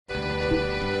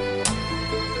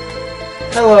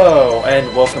Hello, and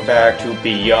welcome back to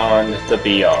Beyond the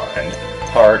Beyond,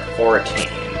 Part 14.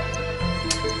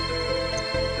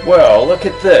 Well, look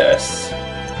at this.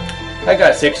 I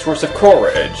got 6 Force of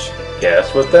Courage.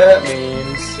 Guess what that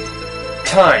means?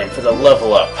 Time for the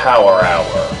Level Up Power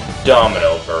Hour,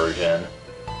 Domino version.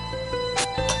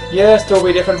 Yes, there'll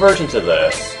be different versions of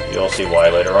this. You'll see why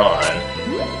later on.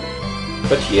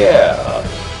 But yeah,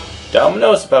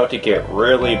 Domino's about to get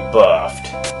really buffed.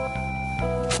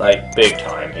 Like, big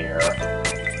time here.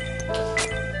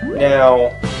 Now,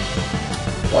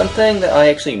 one thing that I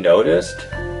actually noticed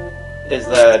is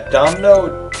that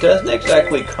Domino doesn't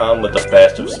exactly come with the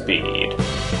best of speed,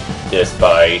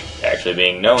 despite actually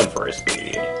being known for his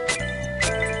speed.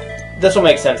 This will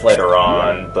make sense later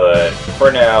on, but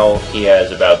for now, he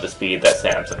has about the speed that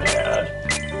Samson had.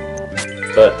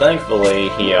 But thankfully,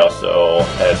 he also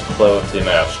has close to the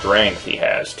amount of strength he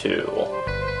has too,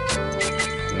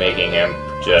 making him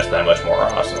just that much more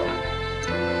awesome.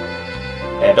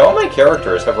 And all my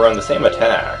characters have run the same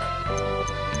attack.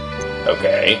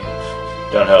 Okay.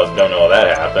 Don't know how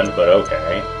that happened, but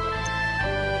okay.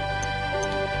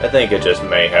 I think it just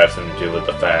may have something to do with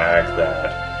the fact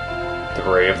that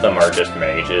 3 of them are just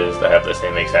mages that have the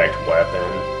same exact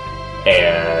weapon,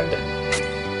 and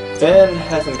Finn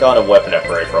hasn't gone a weapon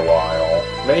upgrade for a while.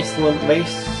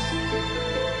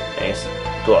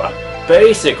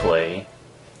 Basically,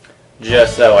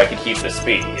 just so I could keep the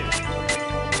speed.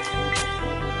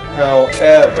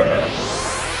 However,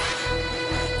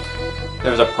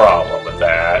 there's a problem with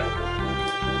that.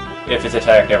 If his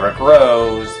attack never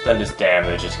grows, then his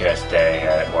damage is going to stay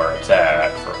at where it's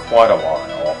at for quite a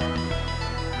while.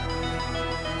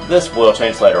 This will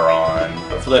change later on,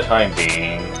 but for the time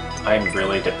being, I'm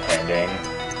really depending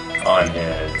on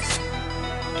his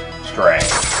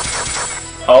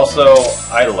strength. Also,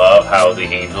 I love how the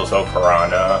Angels of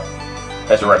Piranha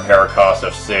has a repair cost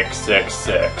of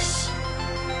 666.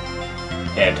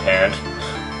 Hint, hint.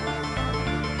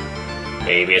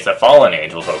 Maybe it's a Fallen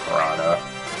Angels of Piranha.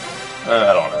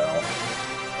 I don't know.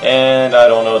 And I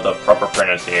don't know the proper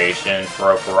pronunciation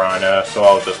for Piranha, so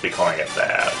I'll just be calling it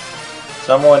that.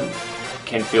 Someone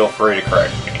can feel free to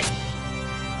correct me.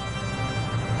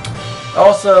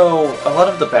 Also, a lot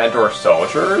of the Bandor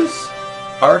soldiers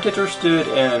aren't interested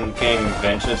in getting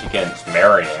vengeance against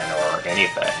Marion or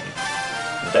anything.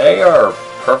 They are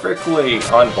perfectly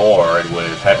on board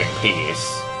with having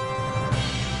peace,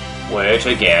 which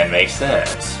again makes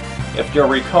sense. If you'll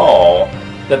recall,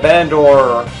 the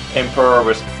Bandor Emperor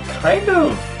was kind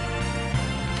of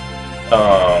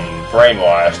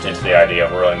brainwashed into the idea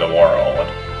of ruling the world.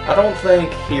 I don't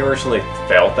think he originally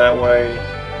felt that way,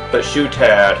 but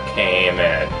Shutat came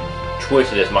and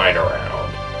twisted his mind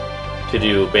around to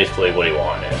do basically what he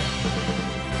wanted.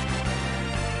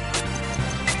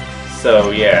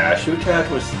 So yeah, Shutat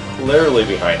was clearly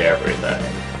behind everything.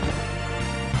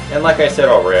 And like I said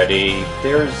already,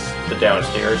 there's the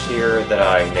downstairs here that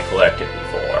I neglected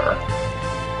before.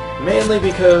 Mainly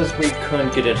because we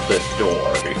couldn't get into this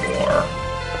door before.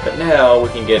 But now we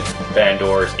can get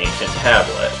Bandor's ancient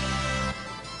tablet.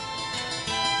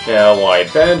 Now why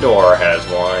Bandor has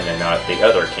one and not the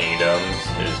other kingdoms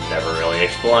is never really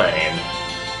explained.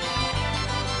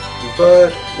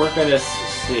 But we're gonna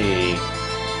see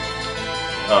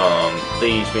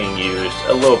these being used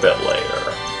a little bit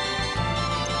later.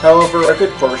 However, a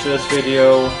good portion of this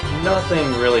video,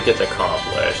 nothing really gets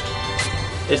accomplished.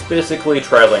 It's basically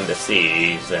traveling the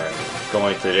seas and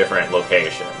going to different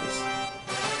locations.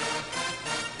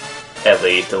 At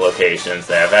least the locations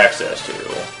they have access to.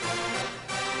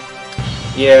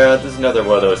 Yeah, this is another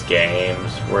one of those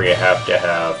games where you have to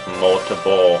have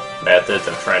multiple methods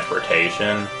of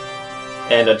transportation,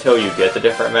 and until you get the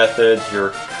different methods,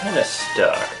 you're kind of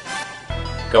stuck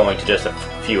going to just a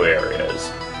few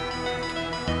areas.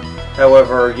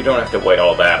 However, you don't have to wait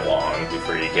all that long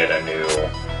before you get a new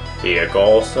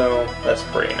vehicle, so that's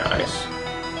pretty nice.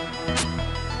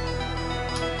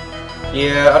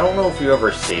 Yeah, I don't know if you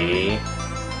ever see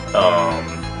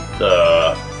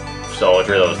the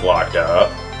soldier that was locked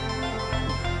up,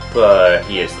 but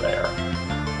he is there.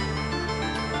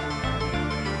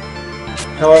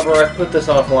 However, I put this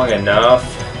off long enough.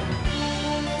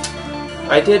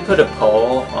 I did put a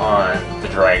poll on the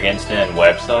Dragon's Den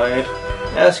website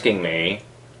asking me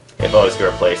if I was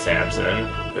going to play Samson,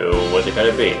 who was it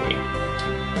going to be?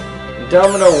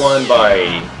 Domino won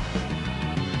by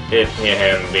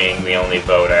him being the only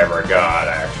vote I ever got,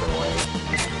 actually.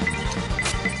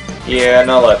 Yeah,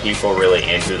 not a lot of people really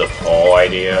into the poll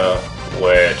idea,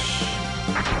 which,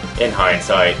 in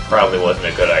hindsight, probably wasn't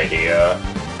a good idea,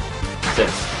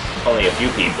 since only a few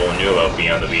people knew about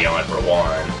Beyond the Beyond for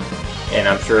one. and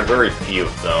I'm sure very few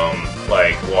of them,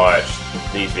 like, watch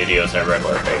these videos on a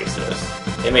regular basis.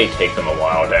 It may take them a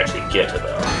while to actually get to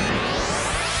them.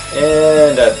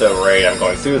 And at the rate I'm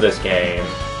going through this game,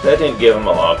 that didn't give them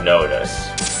a lot of notice.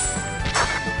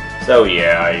 So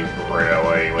yeah, I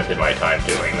really wasted my time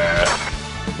doing that.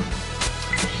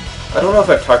 I don't know if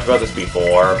I've talked about this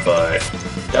before, but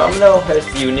Domino has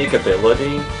the unique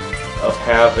ability of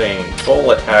having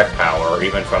full attack power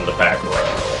even from the back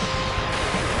row.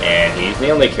 And he's the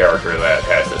only character that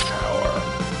has this power.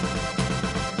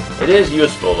 It is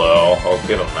useful though, I'll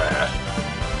give him that.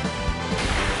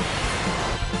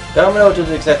 Domino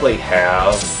doesn't exactly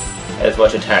have as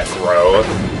much attack growth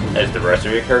as the rest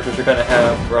of your characters are going to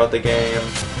have throughout the game,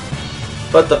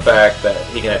 but the fact that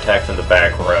he can attack from the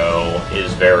back row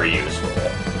is very useful.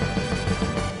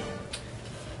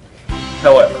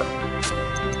 However,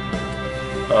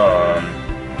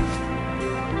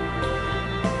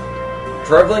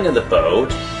 traveling in the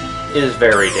boat is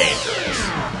very dangerous.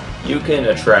 You can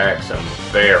attract some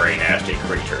very nasty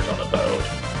creatures on the boat.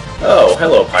 Oh,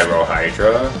 hello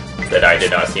Pyrohydra, that I did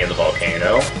not see in the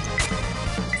volcano.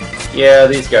 Yeah,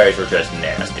 these guys are just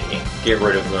nasty. Get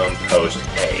rid of them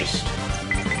post-haste.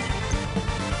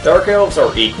 Dark Elves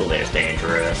are equally as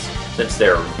dangerous, since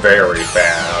they're very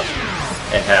fast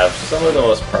and have some of the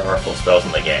most powerful spells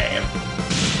in the game.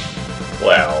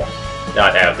 Well,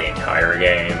 not out of the entire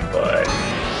game, but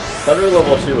Thunder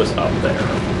level 2 is up there.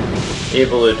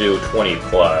 Able to do 20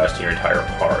 plus to your entire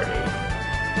party.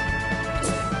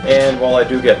 And while I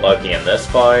do get lucky in this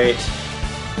fight...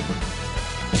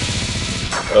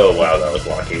 Oh wow, that was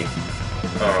lucky.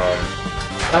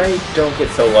 I don't get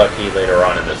so lucky later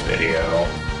on in this video.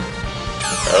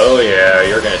 Oh yeah,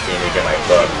 you're gonna see me get my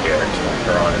butt kicked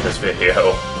later on in this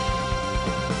video.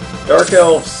 Dark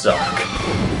Elves suck.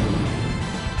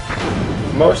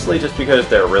 Mostly just because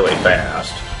they're really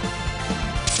fast.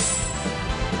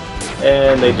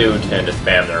 And they do tend to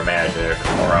spam their magic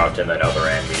more often than other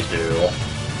enemies do.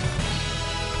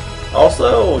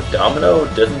 Also, Domino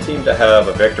doesn't seem to have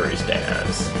a victory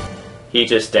stance. He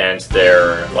just stands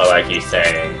there like he's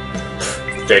saying,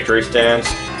 victory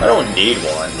stance? I don't need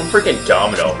one. I'm freaking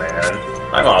Domino, man.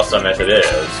 I'm awesome as it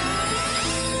is.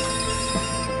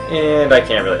 And I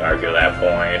can't really argue that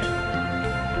point.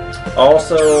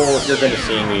 Also, you're going to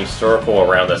see me circle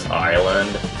around this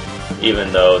island,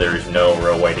 even though there's no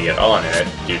real way to get on it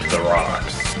due to the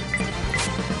rocks.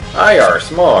 I are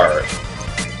smart.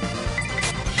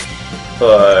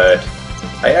 But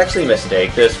I actually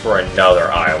mistake this for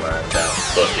another island that I'm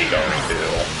supposed to be going to.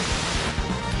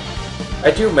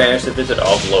 I do manage to visit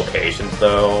all the locations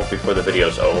though before the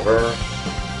video's over,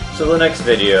 so the next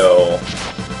video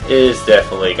is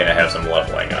definitely going to have some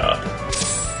leveling up.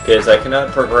 Because I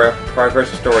cannot progress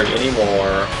the story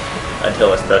anymore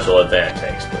until a special event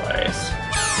takes place.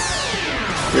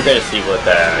 You're going to see what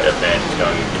that event is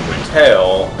going to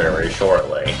entail very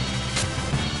shortly.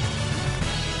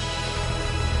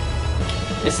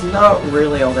 It's not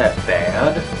really all that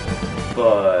bad,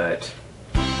 but,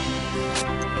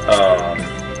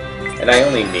 and I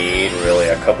only need really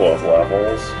a couple of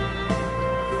levels.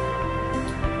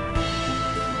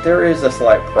 There is a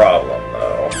slight problem,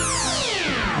 though.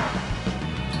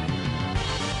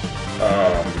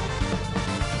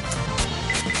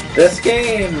 This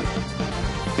game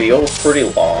feels pretty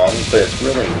long, but it's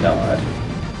really not.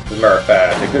 As a matter of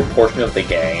fact, a good portion of the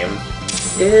game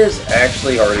is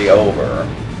actually already over.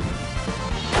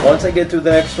 Once I get through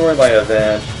the next storyline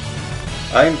event,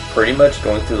 I'm pretty much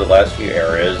going through the last few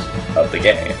areas of the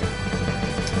game.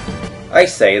 I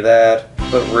say that,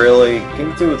 but really,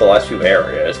 getting through the last few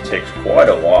areas takes quite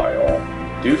a while,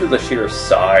 due to the sheer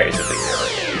size of the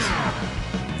areas.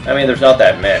 I mean, there's not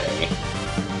that many,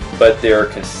 but they're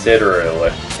considerably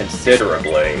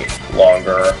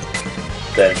longer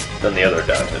than the other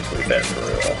dungeons we've been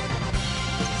through.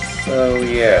 So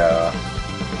yeah,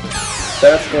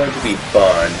 that's going to be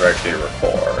fun to actually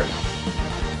record.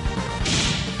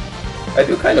 I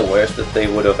do kind of wish that they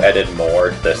would have added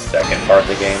more to the second part of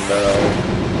the game though,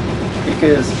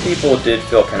 because people did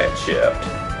feel kind of chipped.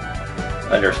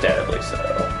 Understandably so.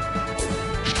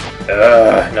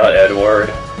 Not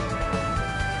Edward.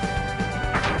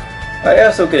 I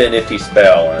also get a nifty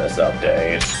spell in this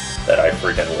update that I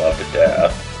freaking love to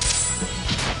death.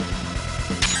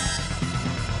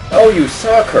 Oh, you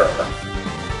sucker!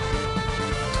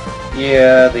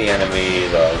 Yeah, the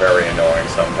enemies are very annoying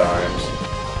sometimes.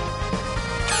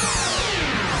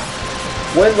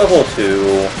 Wind level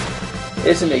 2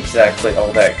 isn't exactly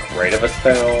all that great of a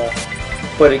spell,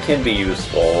 but it can be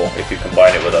useful if you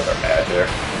combine it with other magic.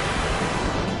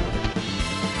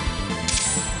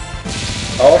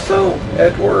 Also, Also,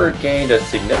 Edward gained a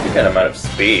significant amount of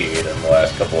speed in the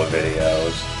last couple of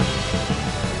videos.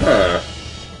 Huh.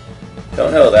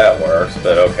 Don't know how that works,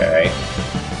 but okay.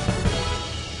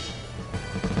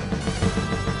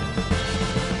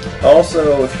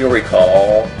 Also, if you'll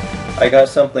recall, I got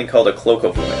something called a Cloak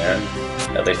of Wind,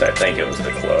 at least I think it was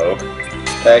the cloak,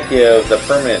 that gives a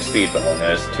permanent speed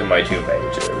bonus to my 2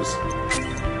 mages.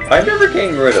 I'm never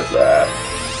getting rid of that,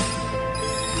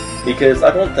 because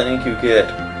I don't think you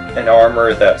get an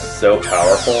armor that's so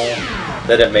powerful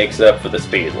that it makes up for the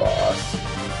speed loss.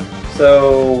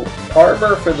 So,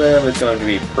 armor for them is going to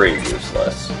be pretty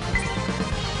useless.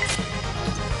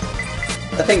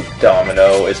 I think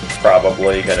Domino is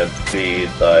probably going to be,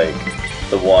 like,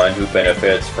 the one who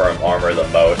benefits from armor the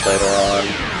most later on.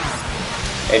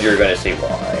 And you're going to see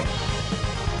why.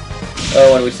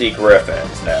 Oh, and we see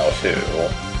Griffins now, too.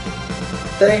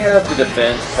 They have the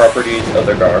defense properties of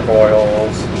the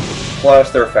gargoyles,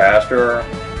 plus they're faster,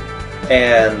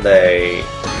 and they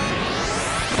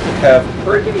have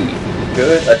pretty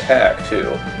good attack, too.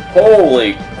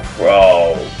 Holy...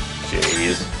 oh,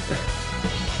 jeez.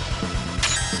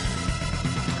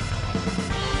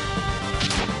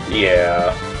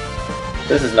 Yeah,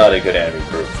 this is not a good enemy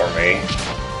group for me.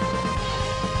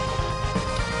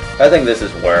 I think this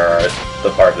is where the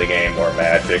part of the game where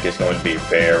magic is going to be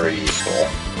very useful.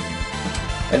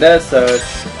 And as such,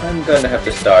 I'm going to have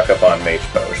to stock up on Mage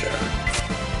Potion,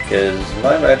 because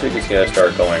my magic is going to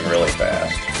start going really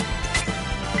fast.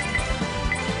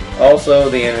 Also,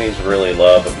 the enemies really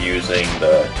love abusing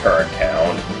the turn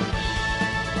count,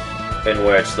 in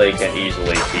which they can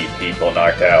easily keep people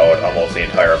knocked out almost the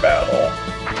entire battle.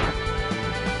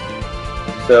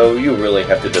 So you really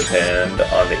have to depend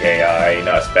on the AI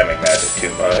not spamming magic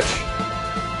too much.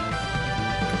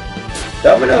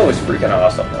 Domino is freaking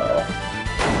awesome though.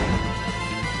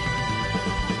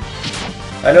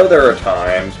 I know there are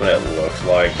times when it looks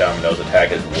like Domino's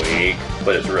attack is weak,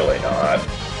 but it's really not.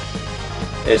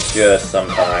 It's just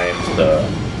sometimes the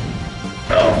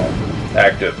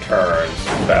active turns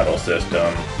battle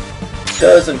system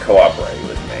doesn't cooperate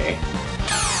with me.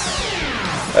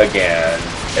 Again,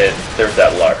 there's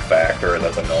that luck factor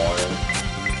that's annoying.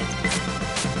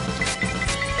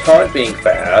 Taunt being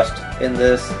fast in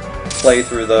this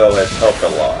playthrough though has helped a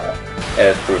lot,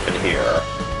 as proven here.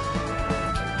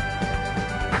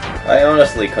 I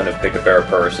honestly couldn't have picked a better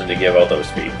person to give out those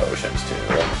speed potions to.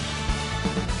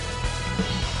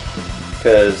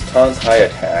 Because Taunt's high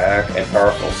attack and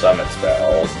powerful summon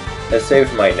spells has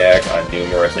saved my neck on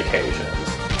numerous occasions.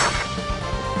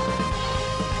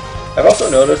 I've also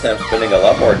noticed that I'm spending a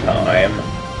lot more time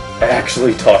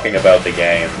actually talking about the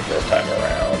game this time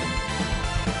around.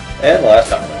 And last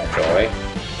time, actually.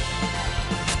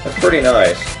 That's pretty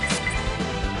nice.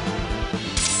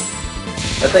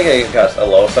 I think I got a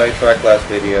little sidetracked last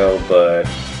video, but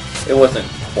it wasn't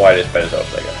quite as bad as I was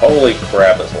thinking. Holy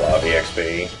crap, that's a lot of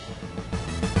EXP.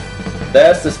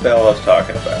 That's the spell I was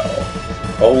talking about.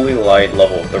 Holy Light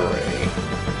level 3.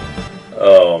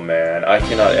 Oh man, I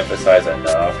cannot emphasize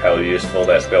enough how useful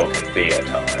that spell can be at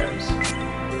times.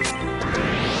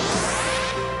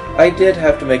 I did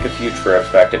have to make a few trips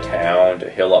back to town to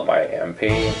heal up my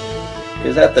MP,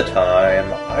 because at the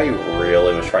time, I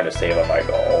really was trying to save up my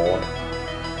gold,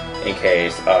 in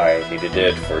case I needed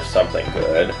it for something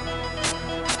good.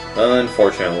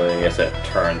 Unfortunately, as it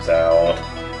turns out,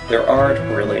 there aren't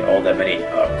really all that many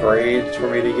upgrades for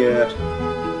me to get,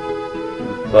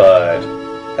 but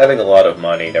having a lot of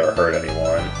money never hurt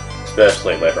anyone,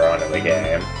 especially later on in the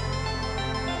game.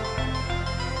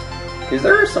 Because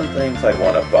there are some things I'd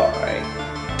want to buy.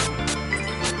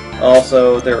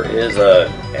 Also, there is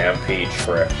an MP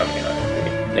trick,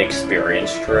 an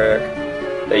experience trick,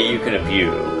 that you can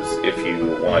abuse if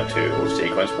you want to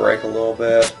sequence break a little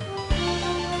bit.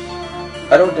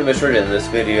 I don't demonstrate it in this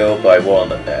video, but I will in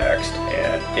the next,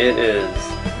 and it is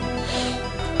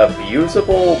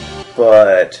abusable,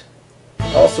 but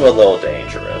also a little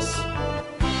dangerous.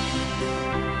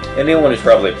 Anyone who's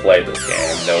probably played this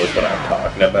game knows what I'm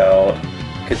talking about,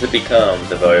 because it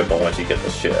becomes available once you get the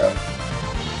ship.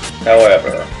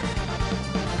 However,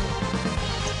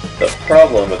 the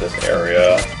problem with this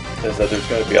area is that there's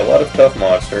going to be a lot of tough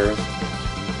monsters,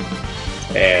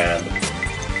 and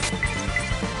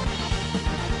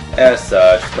as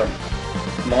such, the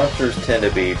monsters tend to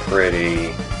be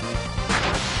pretty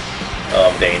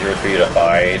dangerous for you to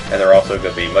fight, and they're also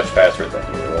going to be much faster than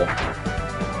you,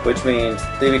 which means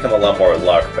they become a lot more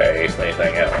luck-based than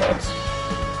anything else.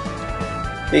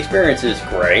 The experience is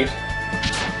great,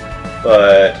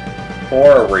 but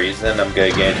for a reason I'm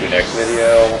going to get into next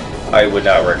video, I would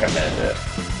not recommend it.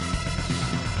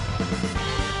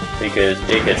 because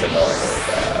it gets annoying really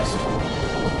fast.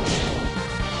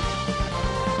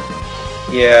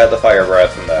 Yeah, the Fire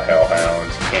Breath and the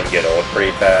Hellhounds can get old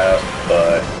pretty fast,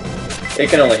 but it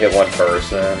can only hit one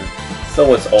person,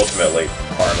 so it's ultimately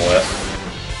harmless.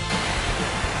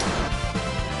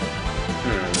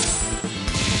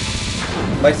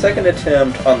 My second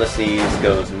attempt on the seas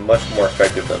goes much more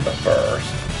effective than the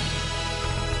first.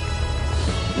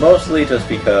 Mostly just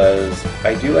because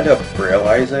I do end up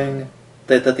realizing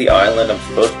that the island I'm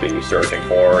supposed to be searching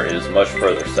for is much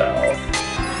further south.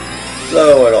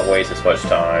 So I don't waste as much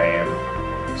time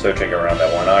searching around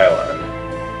that one island.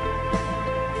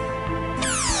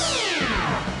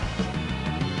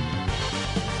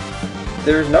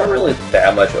 There's not really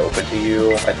that much open to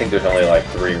you. I think there's only like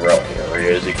 3 real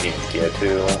areas you can even get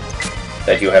to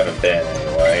that you haven't been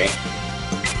anyway.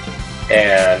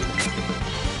 And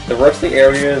the rest of the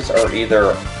areas are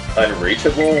either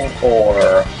unreachable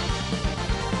or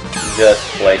just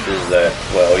places that,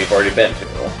 well, you've already been to.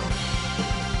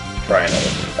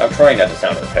 I'm trying not to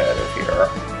sound repetitive here.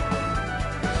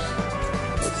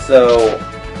 So,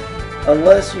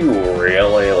 unless you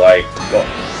really like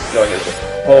going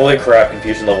as holy crap,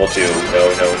 confusion level 2.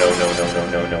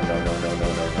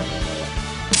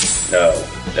 No.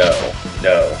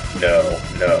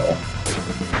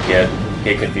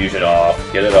 Get confusion off.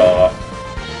 Get it off.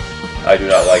 I do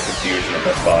not like confusion in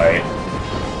this fight.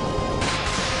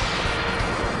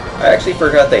 I actually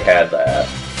forgot they had that.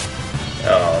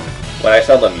 When I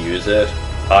saw them use it,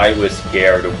 I was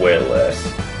scared witless.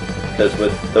 Because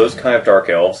with those kind of Dark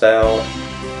Elves out,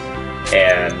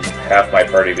 and half my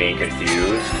party being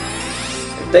confused,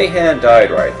 if they hadn't died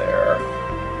right there,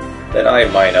 then I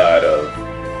might not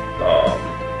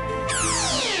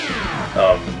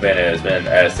have been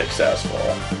as successful.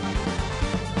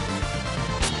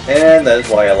 And that is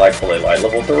why I like Holy Light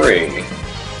level 3.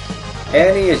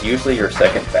 Annie is usually your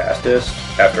second fastest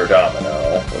after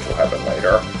Domino, which will happen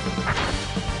later.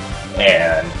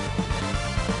 And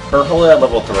her Holy Light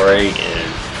level 3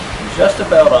 is just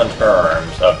about on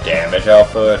terms of damage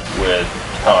output with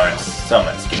Taunt's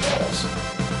summon skills.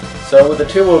 So with the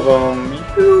 2 of them,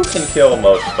 you can kill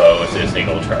most foes in a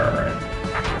single turn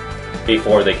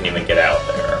before they can even get out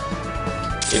there,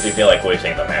 if you feel like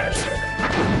wasting the magic.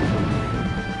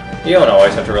 You don't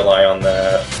always have to rely on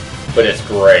that, but it's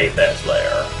great that it's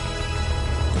there.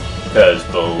 Because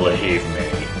believe me,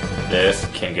 this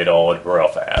can get old real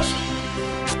fast.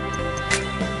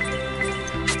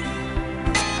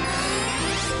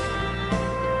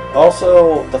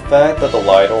 Also, the fact that the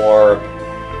Light Orb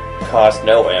costs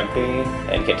no MP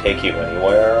and can take you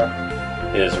anywhere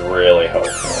is really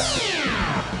helpful.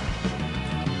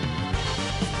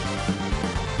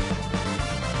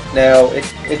 Now,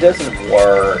 it doesn't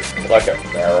work like a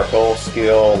miracle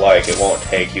skill, like it won't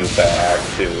take you back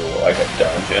to like a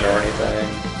dungeon or anything.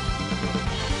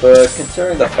 But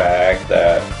considering the fact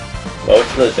that most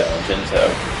of the dungeons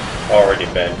have already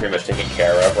been pretty much taken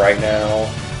care of right now,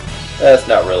 that's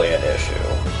not really an issue.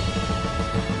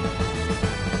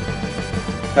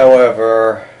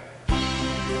 However,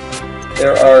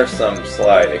 there are some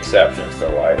slight exceptions to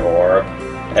Light Orb,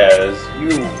 as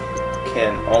you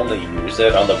can only use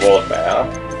it on the world map.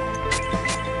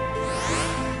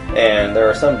 And there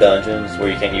are some dungeons where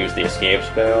you can use the escape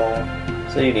spell,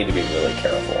 so you need to be really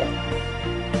careful.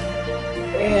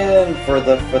 And for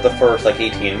the first like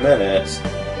 18 minutes,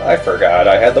 I forgot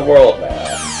I had the world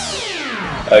map.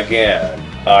 Again,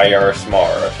 IR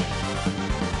smart.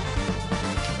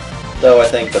 Though I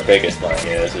think the biggest thing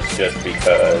is just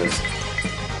because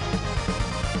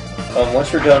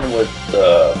once you're done with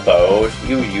the foes,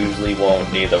 you usually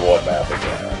won't need the world map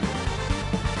again.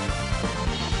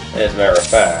 And as a matter of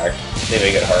fact, they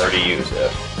make it hard to use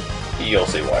it. You'll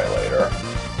see why later.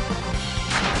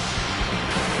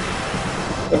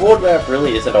 The world map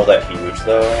really isn't all that huge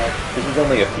though, because there's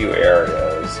only a few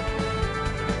areas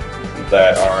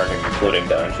that aren't including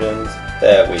dungeons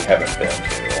that we haven't been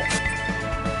to.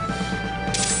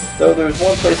 Though there's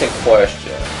one place in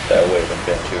question that we haven't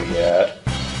been to yet.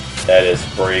 That is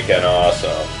freaking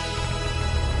awesome.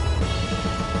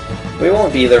 We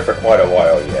won't be there for quite a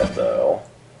while yet, though.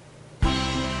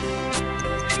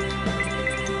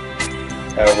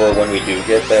 However, when we do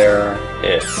get there,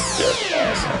 it's just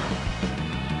awesome.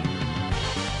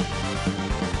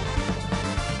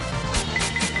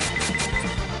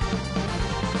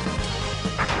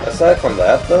 Aside from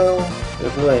that, though,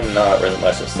 there's really not really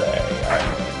much to say. I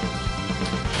mean,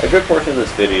 a good portion of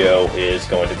this video is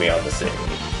going to be on the sea.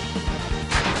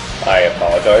 I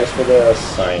apologize for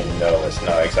this. I know it's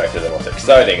not exactly the most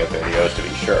exciting of videos, to be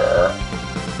sure,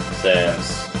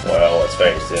 since well, let's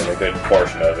face it, a good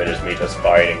portion of it is me just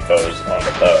fighting foes on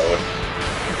the boat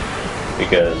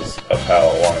because of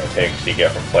how long it takes to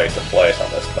get from place to place on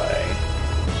this thing.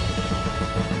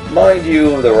 Mind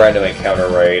you, the random encounter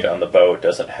rate on the boat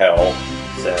doesn't help,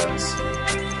 since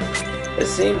it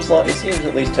seems at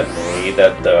least to me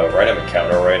that the random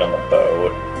encounter rate on the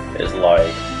boat is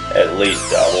like at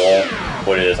least double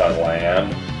what it is on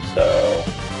land, so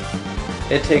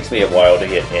it takes me a while to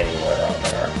get anywhere on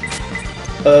there.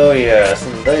 Oh yes,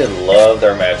 and they love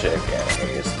their magic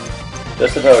enemies.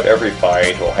 Just about every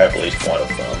fight will have at least one of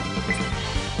them.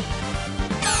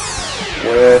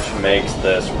 Which makes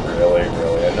this really,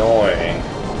 really annoying.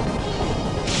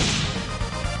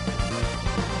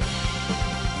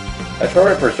 I try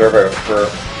to preserve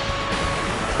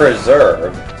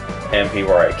MP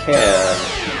where I can,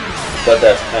 but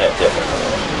that's kind of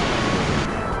difficult.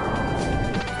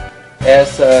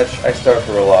 As such, I start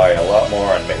to rely a lot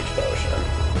more on Mage Potion.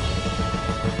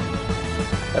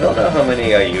 I don't know how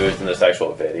many I used in this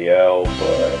actual video,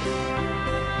 but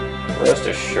rest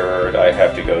assured I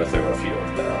have to go through a few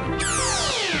of them.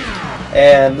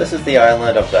 And this is the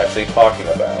island I was actually talking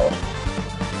about.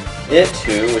 It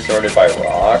too is surrounded by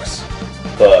rocks,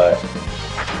 but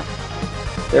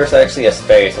there's actually a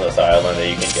space on this island that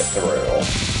you can get through.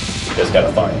 You just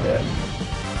gotta find it.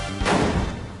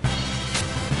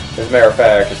 As a matter of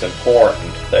fact, it's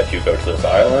important that you go to this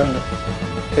island,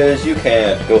 because you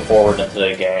can't go forward into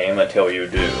the game until you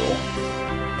do.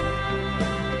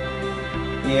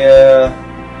 Yeah,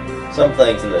 some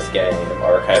things in this game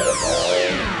are kind of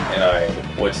annoying, and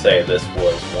I would say this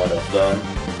was one of them.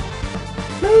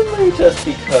 Mainly just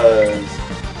because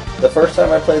the first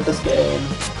time I played this game,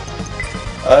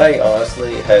 I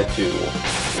honestly had to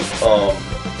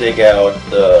dig out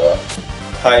the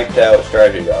typed out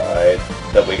strategy guide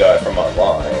that we got from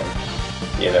online,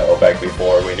 you know, back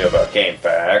before we knew about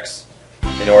GameFAQs,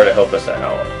 in order to help us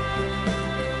out.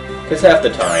 Because half the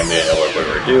time we didn't know what we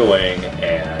were doing,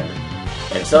 and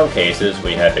in some cases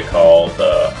we had to call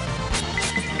the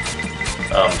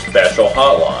special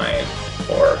hotline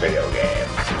for video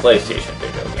games, PlayStation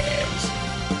video games.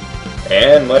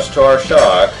 And much to our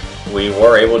shock, we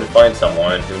were able to find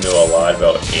someone who knew a lot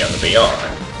about Beyond the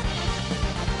Beyond.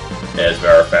 As a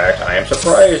matter of fact, I am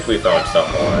surprised we found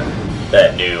someone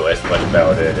that knew as much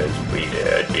about it as we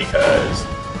did, because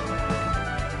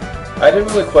I didn't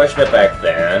really question it back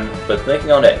then, but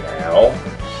thinking on it now,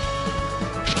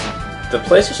 the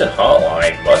PlayStation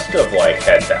Hotline must have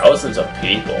had thousands of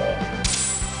people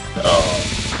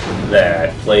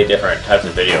that play different types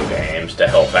of video games to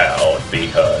help out,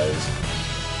 because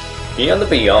Beyond the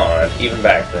Beyond, even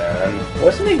back then,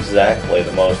 wasn't exactly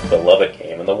the most beloved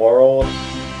game in the world,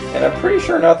 and I'm pretty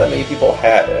sure not that many people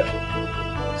had it.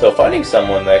 So finding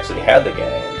someone that actually had the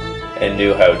game and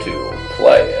knew how to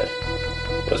play it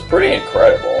was pretty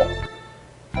incredible.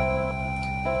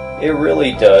 It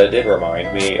really did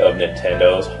remind me of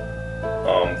Nintendo's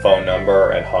phone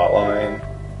number and hotline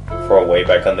for way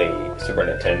back on the Super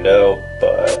Nintendo,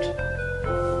 but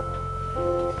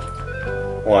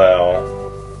well,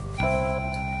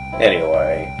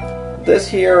 anyway, this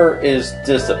here is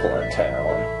Discipline Town.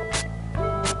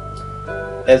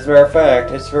 As a matter of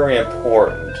fact, it's very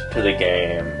important to the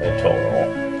game in total.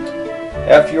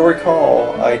 If you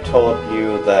recall, I told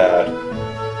you that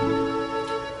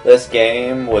this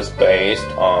game was based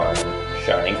on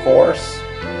Shining Force,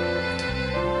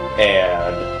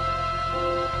 and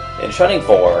in Shining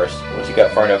Force, once you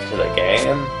got far enough into the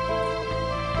game,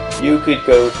 you could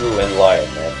go through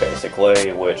Enlightenment,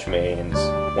 basically, which means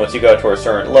once you got to a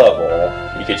certain level,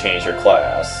 you could change your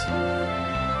class.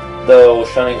 Though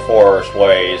Shining Force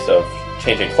ways of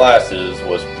changing classes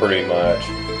was pretty much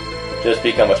just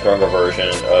become a stronger version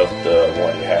of the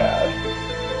one you had.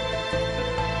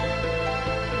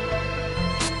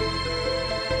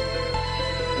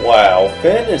 Wow,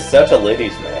 Finn is such a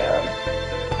ladies'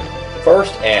 man.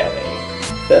 First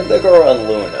Annie, then the girl on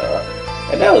Luna,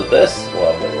 and now this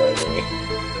lovely lady.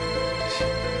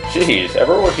 Jeez,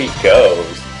 everywhere he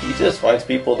goes, he just finds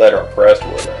people that are impressed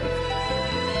with him.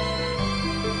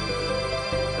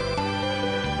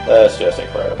 That's just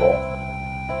incredible.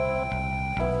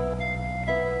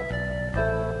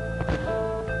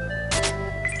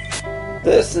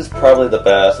 This is probably the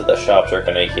best that the shops are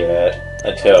gonna get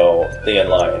until the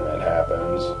Enlightenment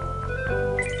happens.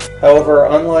 However,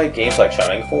 unlike games like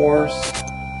Shining Force,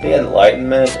 the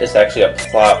Enlightenment is actually a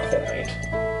plot point,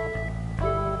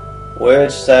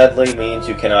 which sadly means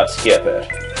you cannot skip it.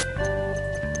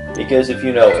 Because if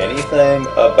you know anything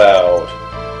about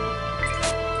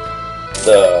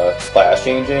the class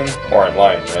changing, or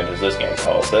Enlightenment as this game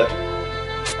calls it,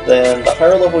 then the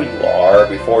higher level you are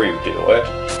before you do it,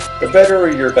 the better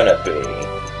you're gonna be.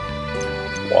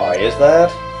 Why is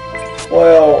that?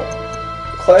 Well,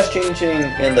 class changing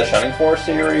in the Shining Force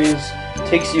series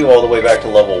takes you all the way back to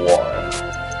level 1.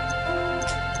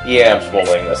 Yeah, I'm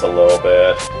spoiling this a little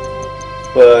bit,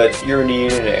 but you're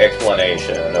needing an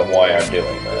explanation of why I'm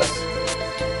doing this.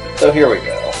 So here we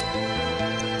go.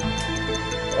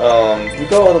 You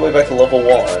go all the way back to level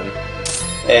 1,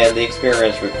 and the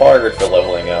experience required for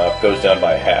leveling up goes down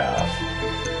by half.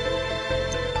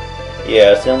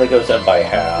 Yes, it only goes down by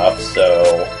half,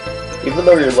 so even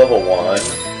though you're level 1,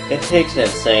 it takes an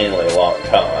insanely long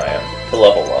time to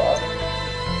level up.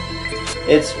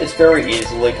 It's very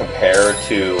easily compared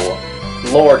to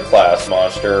lower class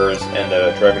monsters in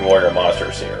the Dragon Warrior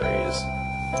Monster series,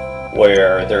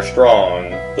 where they're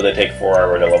strong, but they take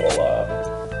forever to level up.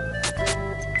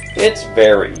 It's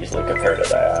very easily compared to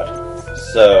that.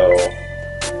 So,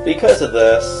 because of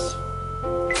this,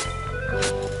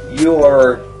 you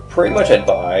are pretty much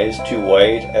advised to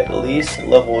wait at least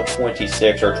level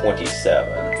 26 or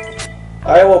 27.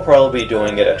 I will probably be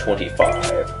doing it at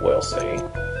 25, we'll see.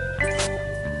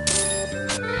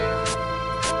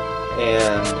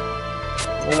 And,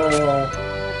 well,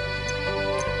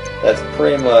 that's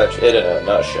pretty much it in a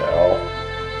nutshell.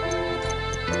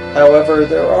 However,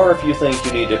 there are a few things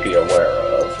you need to be aware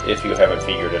of, if you haven't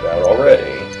figured it out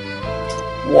already.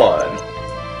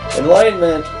 1.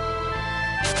 Enlightenment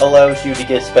allows you to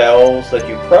get spells that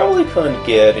you probably couldn't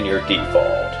get in your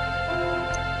default.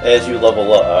 As you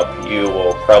level up, you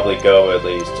will probably go at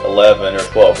least 11 or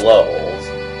 12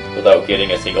 levels without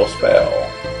getting a single spell.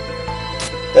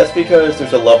 That's because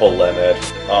there's a level limit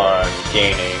on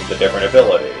gaining the different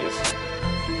abilities.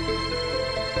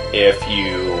 If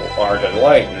you aren't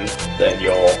enlightened, then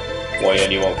you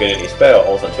won't get any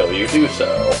spells until you do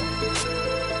so.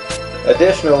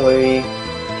 Additionally,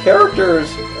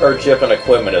 characters are gypped on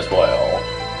equipment as well.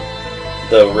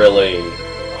 The really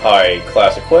high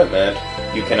class equipment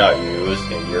you cannot use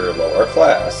in your lower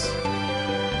class.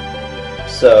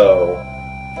 So,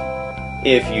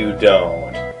 if you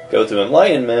don't go through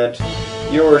enlightenment,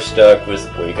 you're stuck with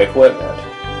weak equipment.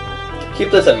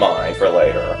 Keep this in mind for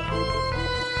later.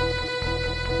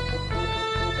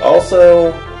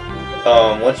 Also,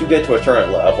 once you get to a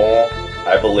certain level,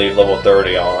 I believe level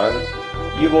 30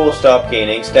 on, you will stop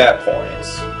gaining stat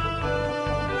points.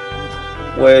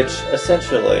 Which,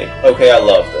 essentially... Okay, I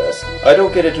love this. I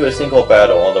don't get into a single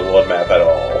battle on the world map at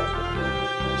all.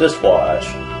 Just watch.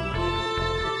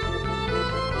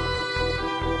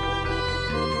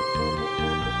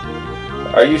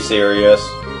 Are you serious?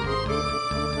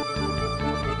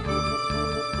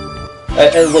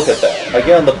 And look at that. I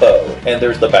get on the boat, and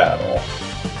there's the battle.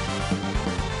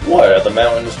 What, are the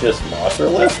mountains just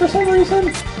monsterless for some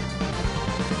reason?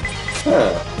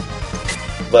 Huh.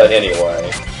 But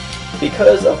anyway,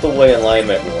 because of the way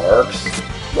alignment works,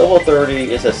 level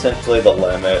 30 is essentially the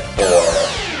limit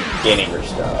for gaining your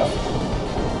stuff.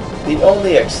 The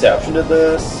only exception to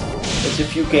this is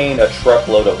if you gain a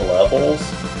truckload of levels.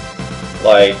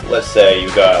 Like, let's say you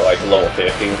got like level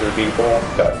 50 with your people,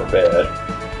 God forbid.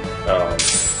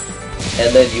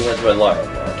 And then you went to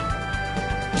enlightenment.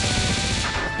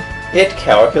 It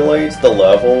calculates the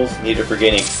levels needed for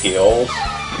gaining skills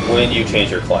when you change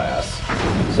your class.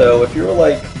 So if you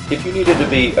needed to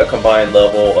be a combined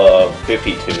level of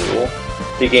 52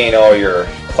 to gain all your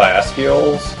class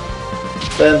skills,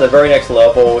 then the very next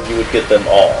level you would get them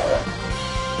all.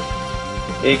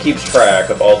 It keeps track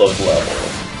of all those levels.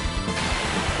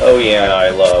 Oh yeah, and I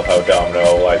love how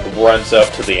Domino, runs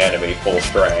up to the enemy full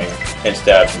strength and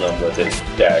stabs them with his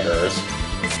daggers.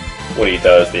 When he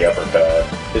does the uppercut.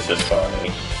 It's just funny.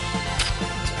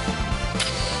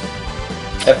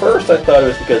 At first I thought it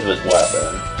was because of his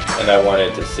weapon, and I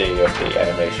wanted to see if the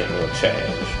animation would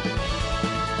change.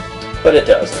 But it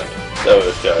doesn't. So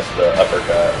it's just the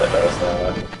uppercut that does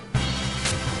that.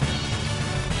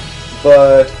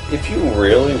 But if you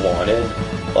really wanted,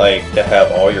 to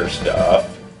have all your stuff,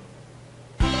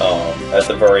 at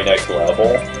the very next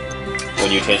level,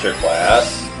 when you change your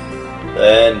class,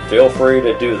 then feel free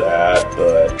to do that,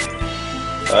 but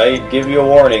I give you a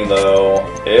warning though,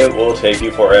 it will take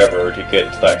you forever to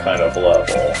get to that kind of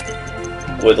level,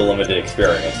 with the limited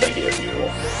experience they give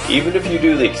you. Even if you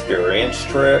do the experience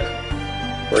trick,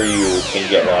 where you can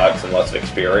get lots and lots of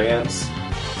experience,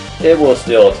 it will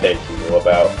still take you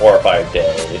about 4 or 5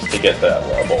 days to get to that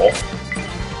level.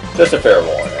 Just a fair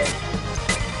warning.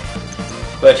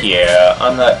 But yeah,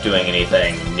 I'm not doing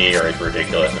anything near as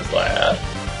ridiculous as that.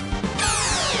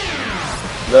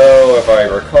 Though, if I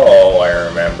recall, I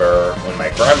remember when my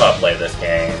grandma played this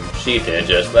game, she did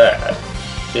just that.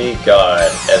 she got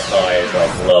as high as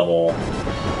like level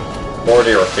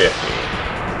 40 or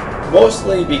 50.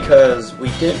 Mostly because we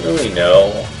didn't really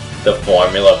know the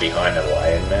formula behind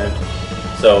alignment.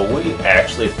 So we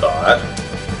actually thought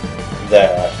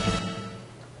that,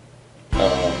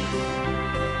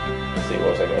 let's see, what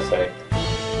was I going to say?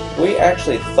 We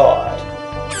actually thought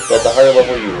that the higher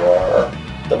level you are,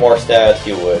 the more stats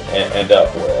you would end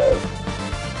up with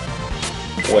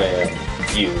when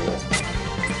you,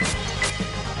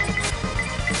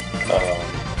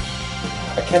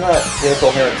 I cannot get a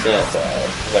coherent sentence out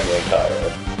because I'm getting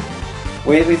tired.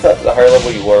 We thought that the higher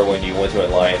level you were when you went to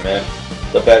alignment,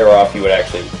 the better off you would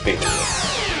actually be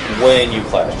when you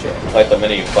class change. Like the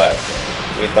minute you class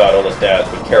change, we thought all the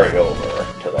stats would carry over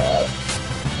to that.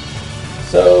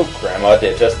 So Grandma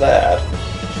did just that.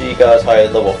 She got as high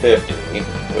as level 50,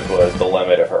 which was the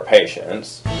limit of her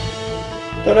patience.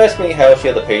 Don't ask me how she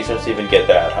had the patience to even get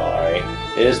that high.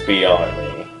 It is beyond me.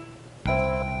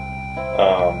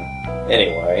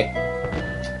 Anyway,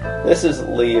 this is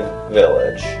Leave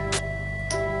Village.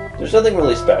 There's nothing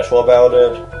really special about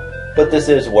it, but this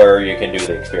is where you can do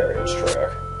the experience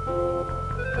trick.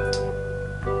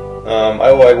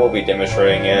 I will be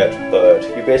demonstrating it, but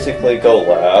you basically go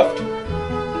left,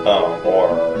 or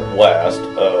west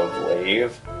of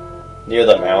Leave, near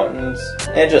the mountains,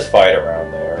 and just fight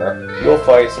around there. You'll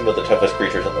fight some of the toughest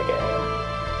creatures in the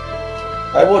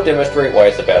game. I will demonstrate why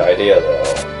it's a bad idea,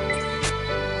 though.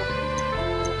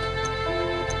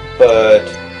 But,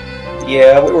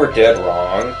 yeah, we were dead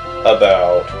wrong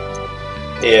about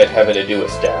it having to do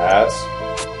with stats,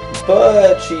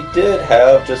 but she did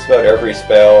have just about every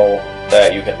spell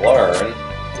that you can learn,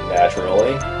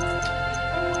 naturally,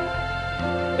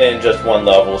 in just one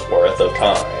level's worth of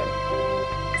time.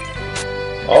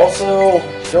 Also,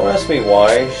 don't ask me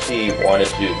why she wanted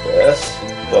to do this,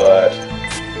 but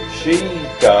she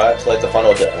got, like, the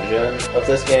final dungeon of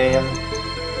this game,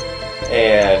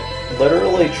 and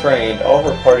literally trained all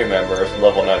her party members to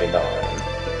level 99.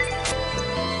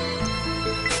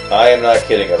 I am not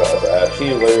kidding about that.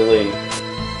 She literally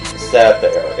sat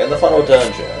there in the final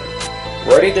dungeon,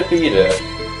 ready to beat it,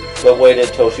 but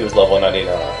waited till she was level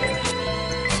 99.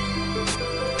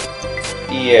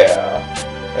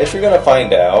 Yeah, as you're gonna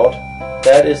find out,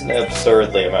 that is an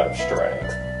absurdly amount of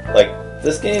strength. Like,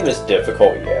 this game is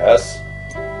difficult, yes,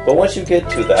 but once you get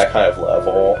to that kind of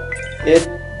level,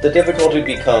 the difficulty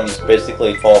becomes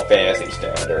basically Final Fantasy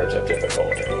standards of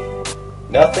difficulty.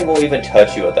 Nothing will even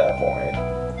touch you at that point.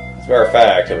 As a matter of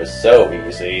fact, it was so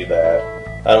easy that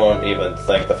I don't even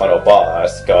think the final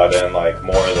boss got in like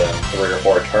more than 3 or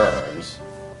 4 turns.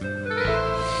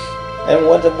 And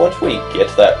once we get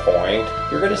to that point,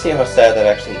 you're going to see how sad that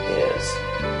actually is.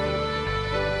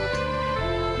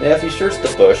 Now, if you search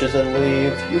the bushes and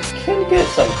leave, you can get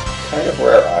some kind of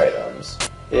rare items,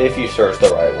 if you search the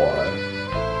right one.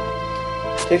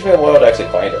 It takes me a while to actually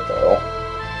find it, though.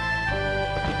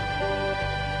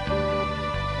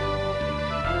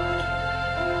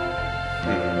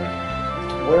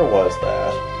 Where was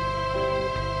that?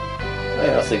 I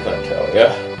honestly couldn't tell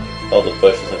ya. All the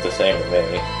bushes look the same to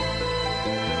me.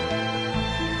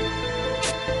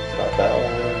 It's not that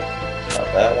one. It's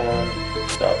not that one.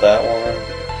 It's not that one.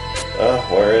 Oh,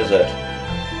 where is it?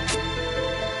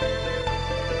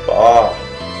 Ah.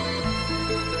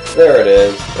 There it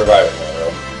is. Reviving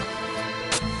Herb.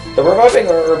 The Reviving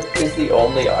Herb is the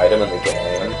only item in the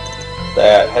game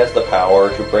that has the power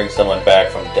to bring someone back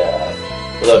from death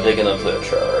without taking them to the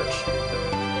church.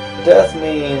 Death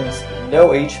means no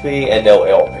HP and no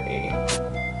LP.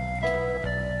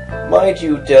 Mind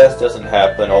you, death doesn't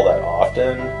happen all that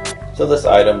often, so this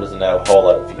item doesn't have a whole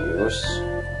lot of use.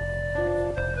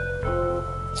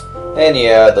 And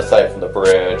yeah, the sight from the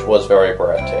bridge was very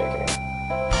breathtaking.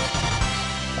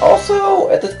 Also,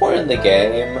 at this point in the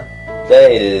game,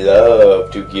 they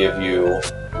love to give you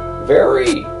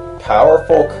very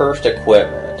powerful cursed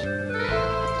equipment.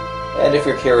 And if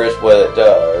you're curious what it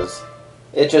does,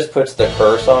 it just puts the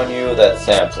curse on you that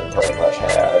Samson pretty much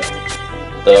had.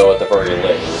 Though at the very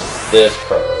least, this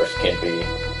curse can be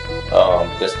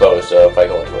disposed of by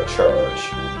going to a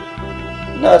church.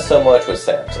 Not so much with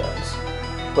Samson's,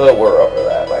 but we're over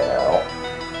that by now.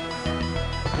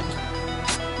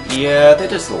 Yeah, they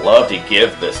just love to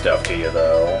give this stuff to you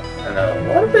though, and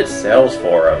a lot of it sells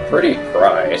for a pretty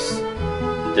price.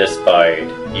 Despite,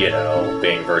 you know,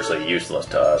 being virtually useless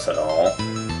to us and all.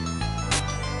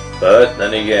 But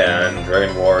then again,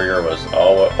 Dragon Warrior was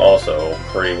also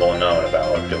pretty well known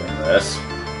about doing this.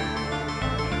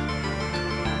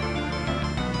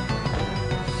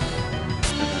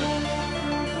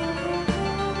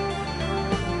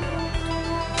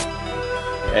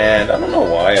 And I don't know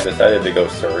why I decided to go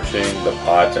searching the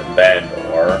pots in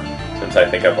Bandor, since I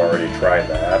think I've already tried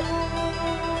that.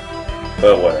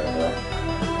 But whatever.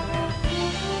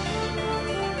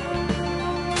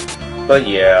 But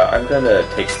yeah, I'm gonna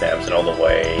take Samson all the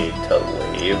way to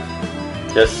leave,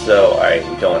 just so I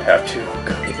don't have to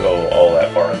go all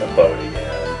that far in the boat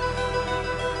again.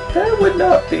 That would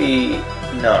not be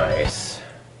nice,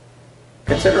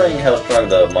 considering how strong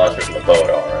the monsters in the boat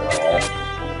are and all.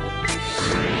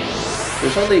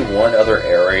 There's only one other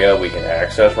area we can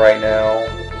access right now,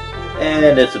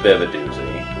 and it's a bit of a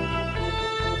doozy.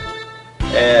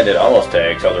 And it almost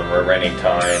takes all the remaining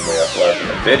time we have left in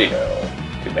the video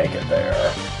to make it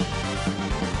there.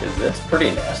 Because it's pretty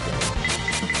nasty.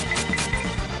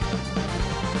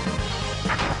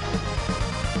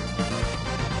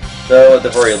 So at the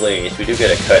very least, we do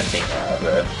get a cutscene out of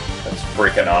it. That's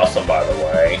freaking awesome, by the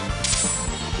way.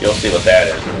 You'll see what that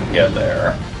is when we get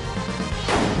there.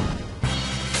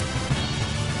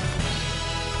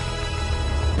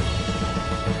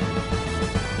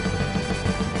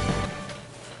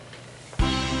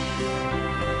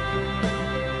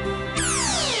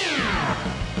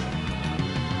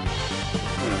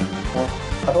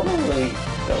 I don't really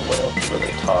know what else to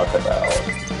really talk about.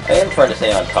 I am trying to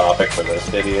stay on topic for this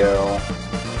video,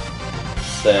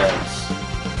 since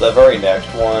the very next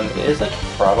one isn't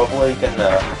probably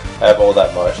gonna have all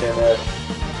that much in it.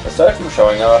 Aside from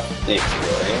showing off the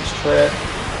experience trick,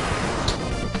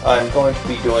 I'm going to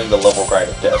be doing the level grind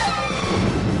of Destiny.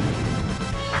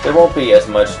 There won't be as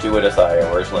much to it as I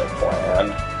originally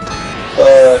planned,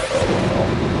 but oh well.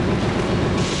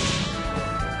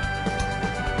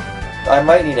 I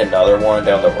might need another one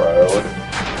down the road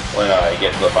when I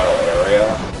get to the final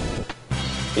area,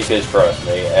 because trust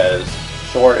me, as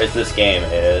short as this game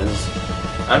is,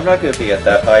 I'm not going to be at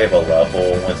that high of a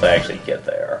level once I actually get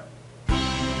there.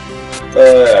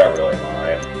 But I don't really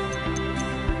mind.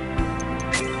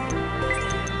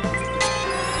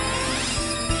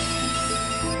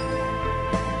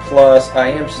 Plus, I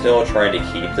am still trying to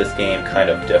keep this game kind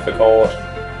of difficult,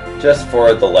 just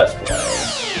for the Let's Play.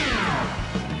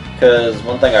 Because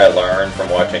one thing I learned from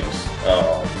watching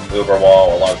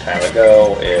Uberwall a long time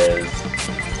ago is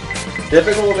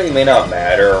difficulty may not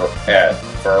matter at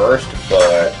first,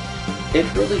 but it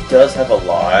really does have a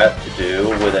lot to do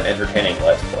with an entertaining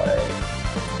Let's Play.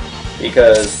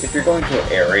 Because if you're going to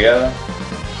an area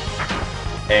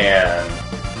and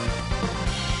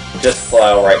just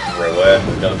plow right through it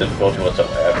with no difficulty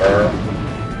whatsoever,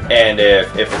 and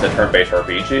if it's a turn-based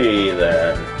RPG,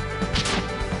 then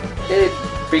it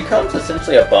becomes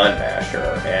essentially a button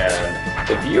masher, and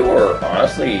the viewer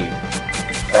honestly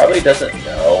probably doesn't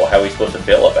know how he's supposed to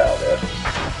feel about it.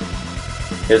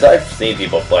 Because I've seen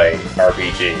people play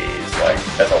RPGs like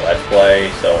as a Let's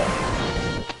Play, so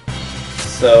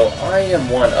I am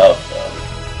one of them.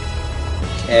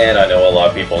 And I know a lot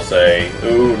of people say,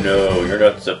 "Oh no, you're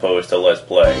not supposed to Let's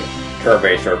Play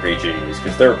turn-based RPGs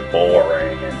because they're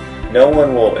boring and no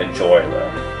one will enjoy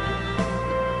them."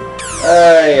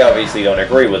 I obviously don't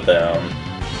agree with them,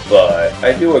 but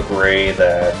I do agree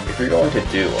that if you're going to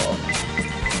do them,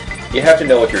 you have to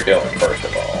know what you're doing, first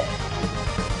of all.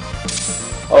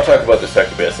 I'll talk about the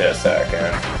succubus in a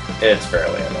second. It's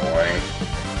fairly annoying.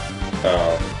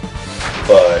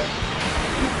 But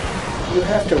you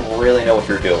have to really know what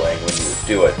you're doing when you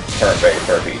do a turn-based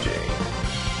RPG.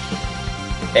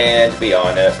 And to be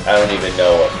honest, I don't even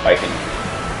know if I can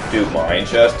do mine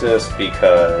justice,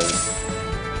 because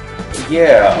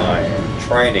yeah, I'm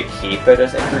trying to keep it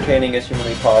as entertaining as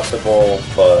humanly possible,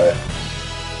 but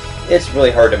it's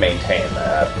really hard to maintain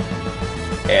that.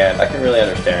 And I can really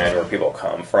understand where people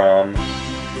come from.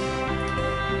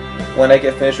 When I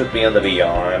get finished with Beyond the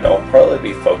Beyond, I'll probably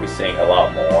be focusing a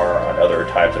lot more on other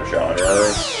types of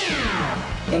genres,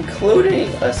 including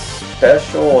a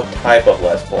special type of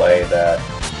Let's Play that...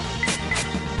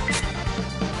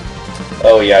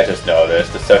 Oh yeah, I just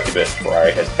noticed, the succubus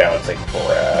sprite has bouncing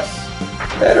breasts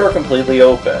that are completely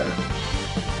open.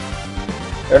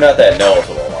 They're not that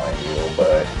noticeable, mind you,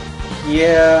 but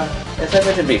yeah, as I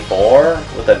mentioned before,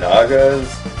 with the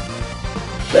Nagas,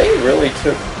 they really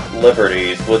took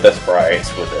liberties with the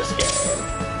sprites with this game.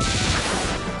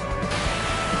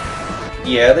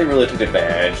 Yeah, they really took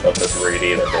advantage of the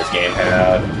 3D that this game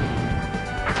had,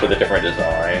 with the different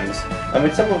designs. I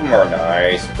mean, some of them are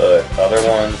nice, but other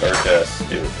ones are just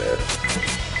stupid.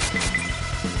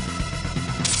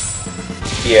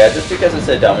 Yeah, just because it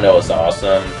said Domino is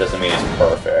awesome doesn't mean it's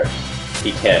perfect.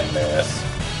 He can miss.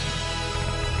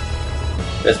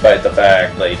 Despite the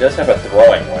fact that he does have a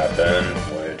throwing weapon,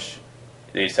 which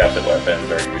these types of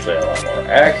weapons are usually a lot more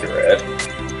accurate,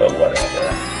 but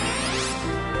whatever.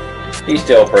 he's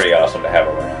still pretty awesome to have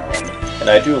around, and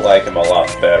I do like him a lot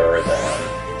better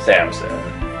than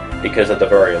Samson, because at the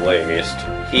very least,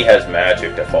 he has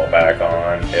magic to fall back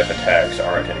on if attacks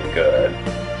aren't any good.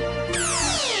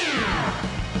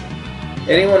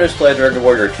 Anyone who's played Dragon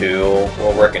Warrior 2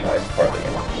 will recognize part of the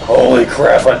game. Holy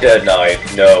crap, Undead Knight!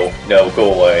 No, no,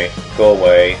 go away. Go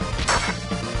away.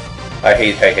 I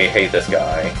hate this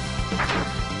guy.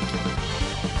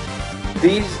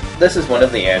 This is one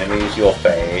of the enemies you'll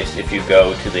face if you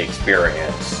go to the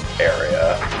experience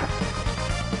area.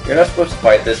 You're not supposed to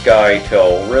fight this guy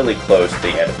till really close to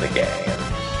the end of the game.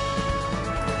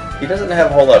 He doesn't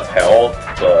have a whole lot of health,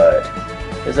 but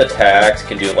his attacks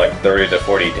can do like 30 to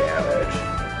 40 damage.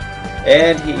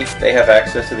 And they have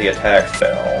access to the attack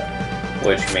spell,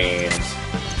 which means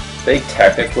they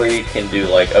technically can do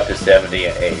like up to 70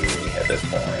 and 80 at this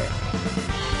point.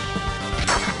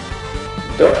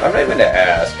 I'm not even going to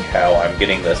ask how I'm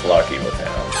getting this lucky with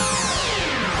him,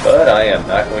 but I am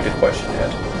not going to question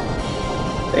it.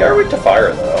 They are weak to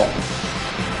fire though,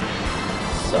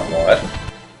 somewhat.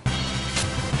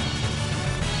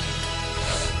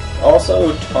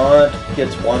 Also, Taunt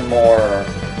gets one more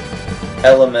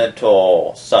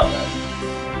elemental summon.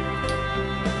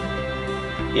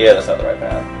 Yeah, that's not the right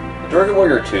path. In Dragon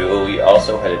Warrior 2, we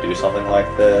also had to do something like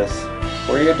this,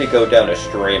 where you had to go down a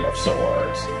stream of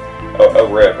sorts, a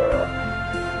river,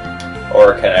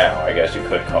 or a canal, I guess you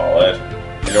could call it,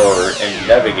 in order to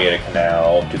navigate a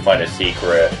canal to find a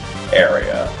secret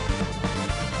area.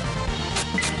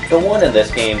 The one in this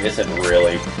game isn't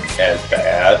really as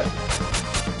bad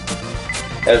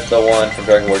as the one from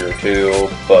Dragon Warrior 2,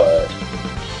 but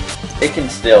it can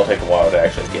still take a while to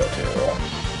actually get to.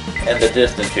 And the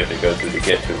distance you have to go through to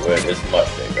get to it is much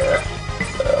bigger.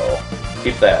 So,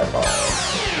 keep that in mind.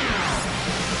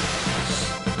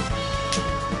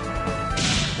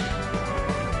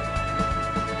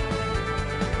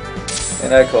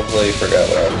 And I completely forgot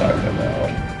what I was talking about.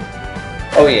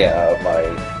 Oh yeah,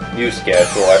 my new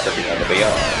schedule after Beyond the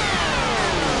Beyond.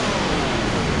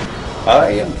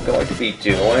 I am going to be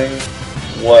doing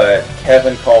what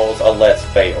Kevin calls a Let's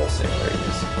Fail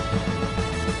series.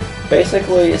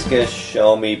 Basically, it's going to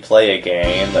show me play a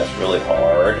game that's really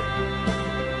hard,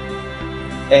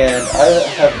 and I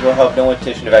will have no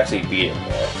intention of actually beating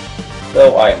it,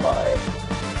 though I might.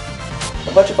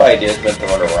 A bunch of ideas have been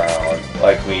thrown around,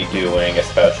 like me doing a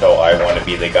special I Want to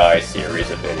Be the Guy series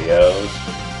of videos,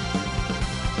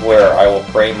 where I will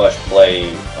pretty much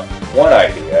play. One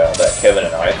idea that Kevin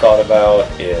and I thought about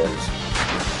is,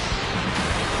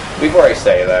 before I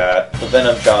say that, the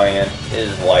Venom Giant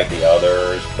is like the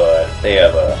others, but they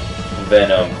have a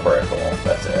Venom critical,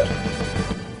 that's it.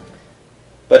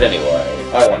 But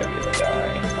anyway, I want to be the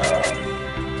guy.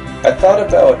 I thought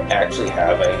about actually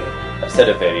having a set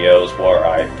of videos where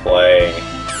I play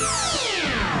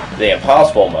the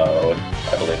Impossible mode,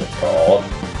 I believe it's called,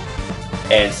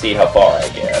 and see how far I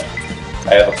get.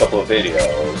 I have a couple of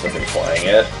videos of me playing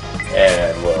it,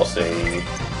 and we'll see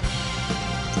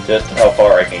just how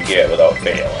far I can get without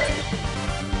failing.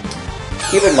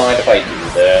 Keep in mind if I do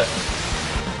this,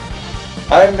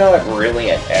 I'm not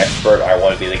really an expert I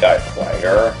Want to Be the Guy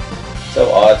player,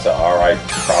 so odds are I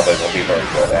probably won't be very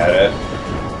good at it.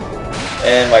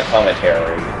 And my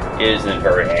commentary isn't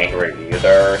very angry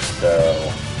either,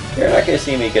 so you're not going to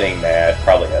see me getting mad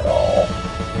probably at all.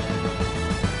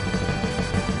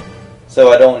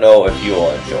 So I don't know if you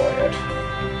will enjoy it.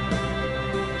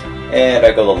 And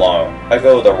I go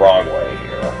the wrong way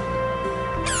here.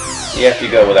 You have to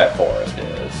go where that forest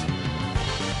is.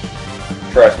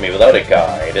 Trust me, without a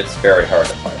guide, it's very hard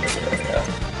to find this area.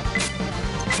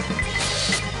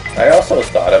 I also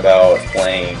thought about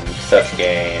playing such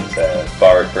games as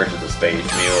Bard vs. the Space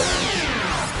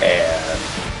Mutants, and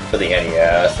for the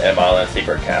NES, and Island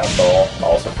Secret Castle,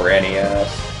 also for NES,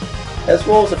 as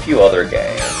well as a few other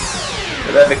games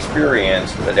that I've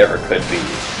experienced but never could beat.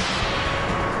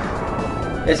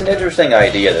 It's an interesting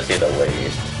idea to say the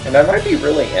least, and I might be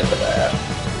really into that.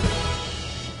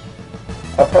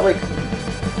 I'm probably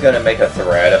gonna make a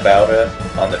thread about it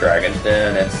on the Dragon's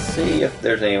Den and see if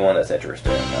there's anyone that's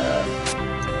interested in that.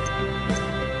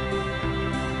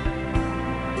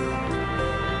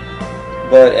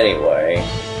 But anyway,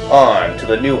 on to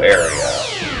the new area.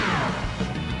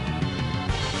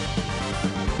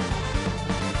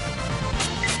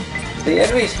 The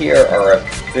enemies here are a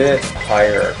bit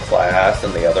higher class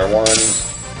than the other ones,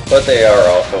 but they are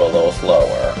also a little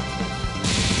slower.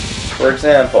 For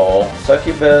example,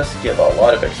 Succubus give a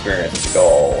lot of experience to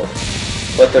gold,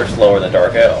 but they're slower than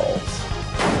Dark Elves,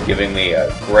 giving me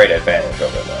a great advantage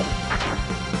over them.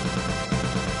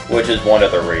 Which is one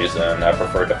other reason I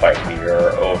prefer to fight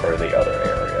here over the other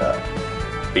area.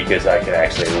 because I can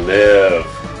actually live.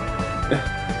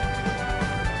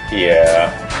 Yeah,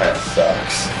 that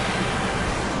sucks.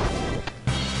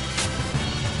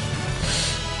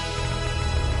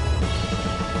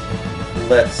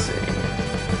 Let's see.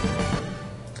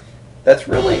 That's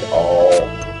really all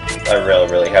I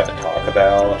really have to talk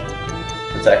about,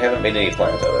 since I haven't made any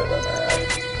plans other than that.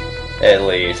 At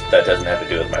least, that doesn't have to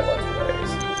do with my Let's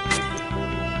Plays.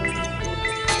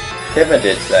 Kevin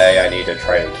did say I need to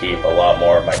try to keep a lot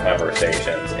more of my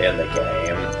conversations in the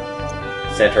game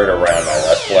centered around my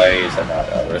Let's Plays and not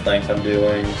other things I'm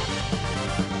doing.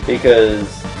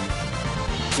 Because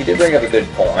he did bring up a good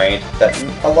point that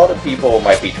a lot of people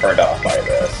might be turned off by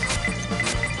this.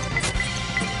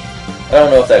 I don't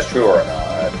know if that's true or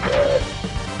not, but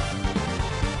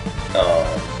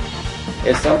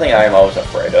it's something I'm always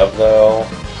afraid of, though,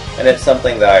 and it's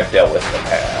something that I've dealt with in the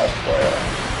past,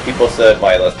 where people said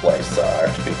my Let's Play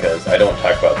sucked because I don't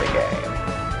talk about the game.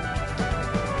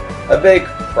 A big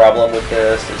problem with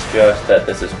this is just that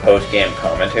this is post-game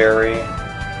commentary,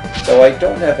 so I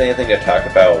don't have anything to talk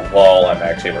about while I'm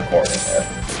actually recording it.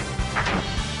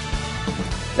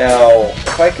 Now,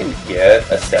 if I can get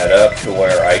a setup to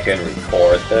where I can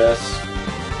record this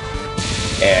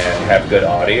and have good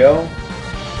audio,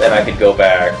 then I could go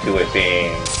back to it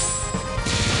being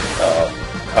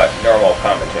normal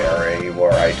commentary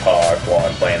where I talk while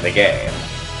I'm playing the game.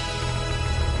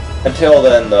 Until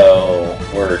then, though,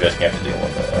 we're just going to have to deal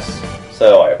with this.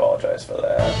 So I apologize for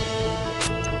that.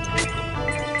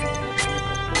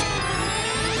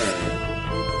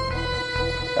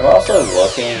 I'm also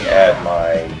looking at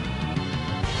my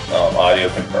audio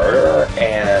converter,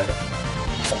 and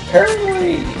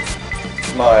apparently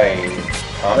my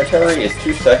commentary is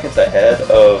 2 seconds ahead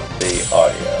of the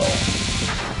audio.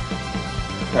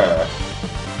 Huh.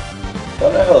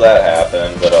 Don't know how that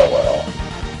happened, but oh well.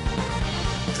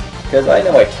 Because I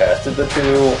know I tested the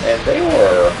two, and they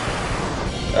were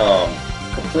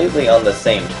completely on the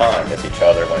same time as each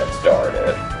other when it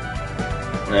started.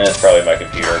 And it's probably my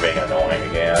computer being annoying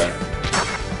again.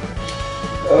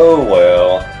 Oh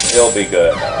well, it'll be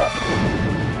good enough.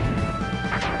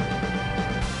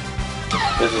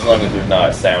 Just as long as there's not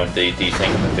a sound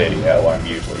desync in the video, I'm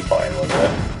usually fine with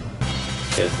it.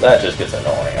 Because that just gets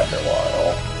annoying after a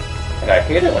while. And I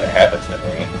hate it when it happens to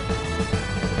me.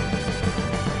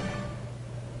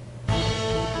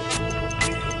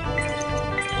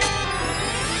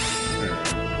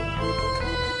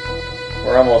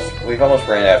 We've almost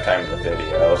ran out of time in the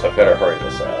video, so I've got to hurry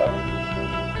this up.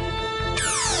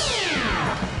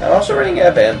 I'm also running out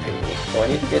of MP, so I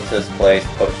need to get to this place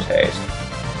post-haste.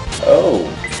 Oh.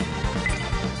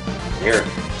 Dear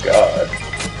God.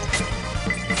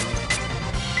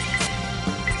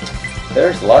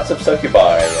 There's lots of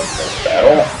succubi in this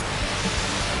battle.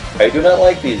 I do not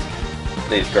like these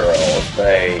girls.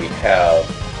 They have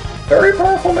very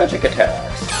powerful magic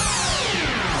attacks.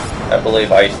 I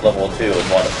believe Ice level 2 is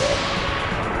one of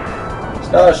them.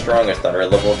 It's not as strong as Thunder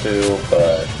level 2,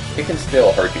 but it can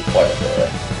still hurt you quite a bit.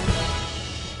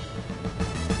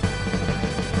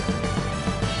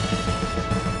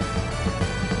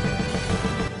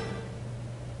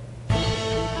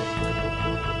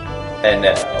 And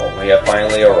now, we have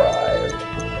finally arrived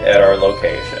at our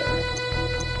location.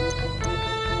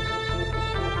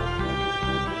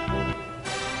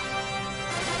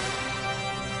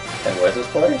 And where's this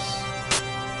place?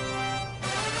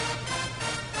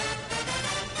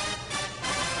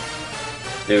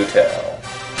 Do tell.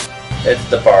 It's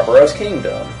the Barbaros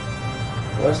Kingdom.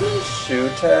 Wasn't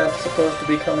Shutat supposed to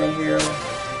be coming here?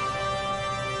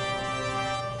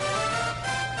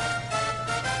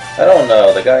 I don't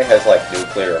know, the guy has like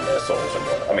nuclear missiles or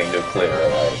what, I mean nuclear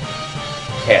like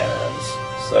cannons,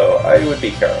 so I would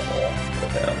be careful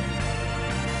with him.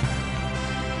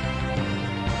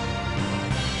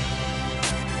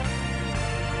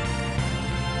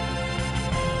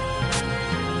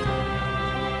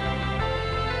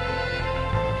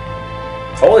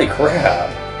 Holy crap!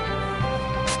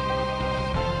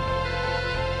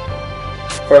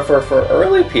 For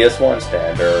early PS1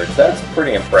 standards, that's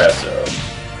pretty impressive.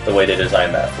 The way they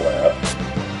designed that flip.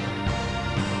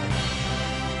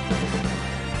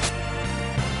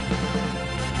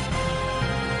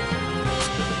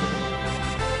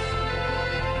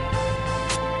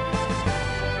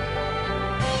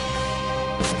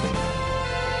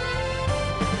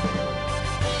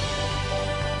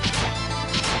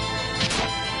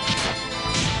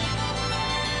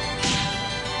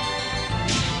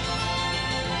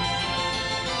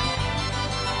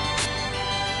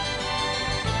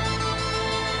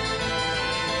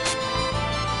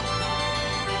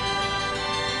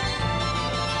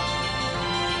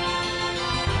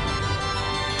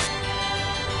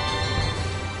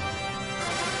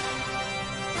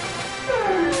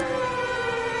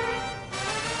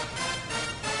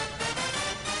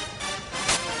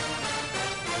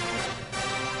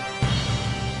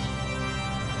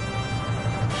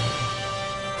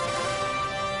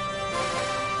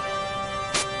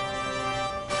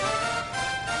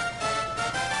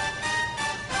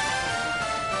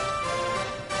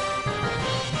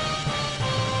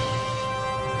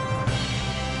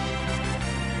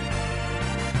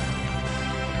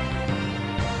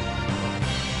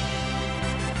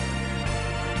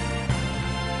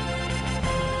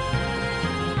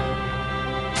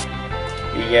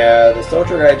 Yeah, the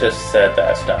soldier guy just said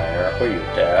that, Steiner. Were you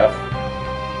deaf?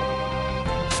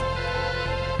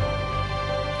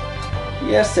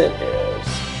 Yes, it is.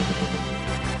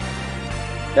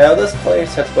 Now, this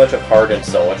place has a bunch of hardened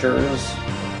soldiers,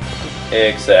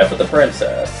 except for the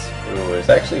princess, who is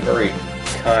actually very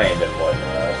kind and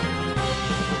whatnot.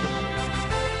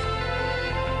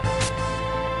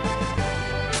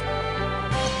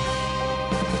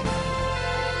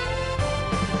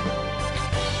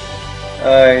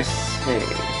 I see.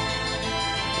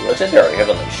 Legendary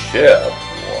Heavenly Ship?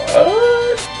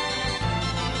 What?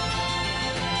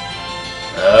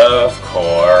 Of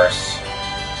course.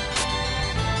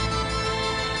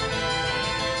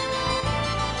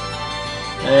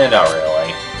 Not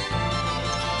really.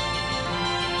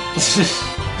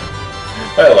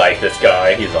 I like this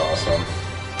guy, he's awesome.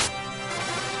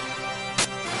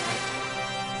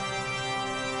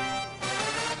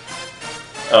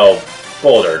 Oh,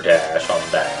 Boulder Dash on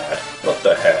that. What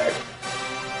the heck?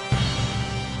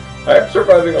 I'm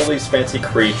surviving all these fancy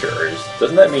creatures.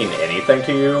 Doesn't that mean anything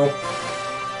to you?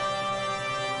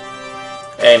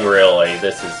 And really,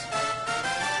 this is...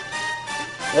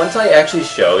 Once I actually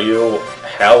show you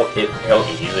how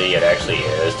easy it actually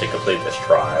is to complete this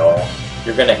trial,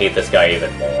 you're gonna hate this guy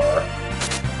even more.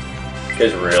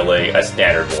 Because really, a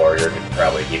standard warrior can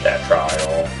probably beat that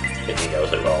trial if he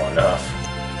knows it well enough.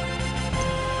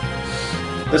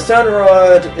 The Stun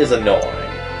Rod is annoying.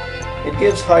 It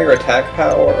gives higher attack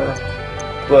power,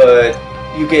 but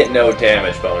you get no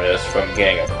damage bonus from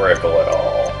getting a critical at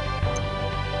all.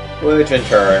 Which in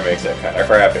turn makes it kinda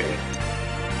crappy.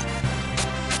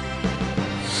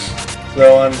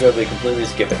 So I'm going to be completely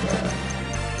skipping that.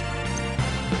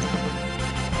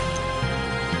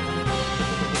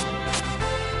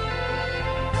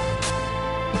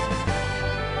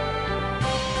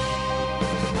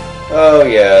 Oh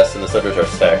yes, and the subjects are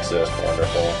sexist.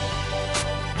 Wonderful.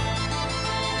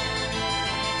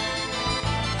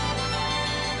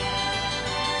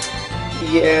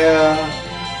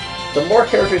 Yeah, the more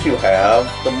characters you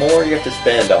have, the more you have to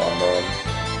spend on them.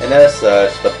 And as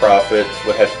such, the profits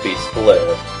would have to be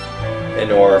split in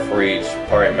order for each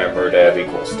party member to have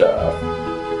equal stuff.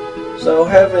 So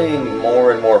having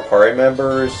more and more party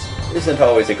members isn't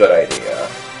always a good idea.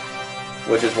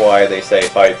 Which is why they say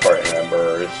 5 party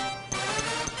members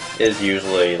is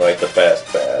usually like the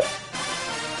best bet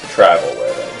to travel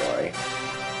with anyway.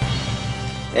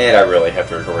 And I really have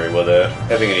to agree with it.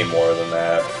 Having any more than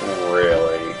that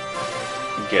really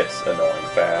gets annoying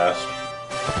fast.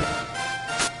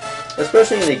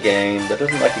 Especially in a game that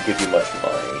doesn't like to give you much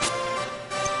money.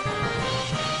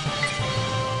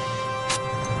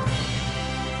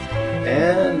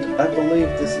 And I believe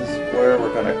this is where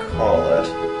we're going to call it.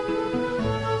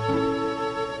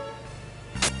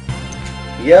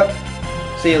 Yep.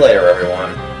 See you later,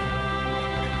 everyone.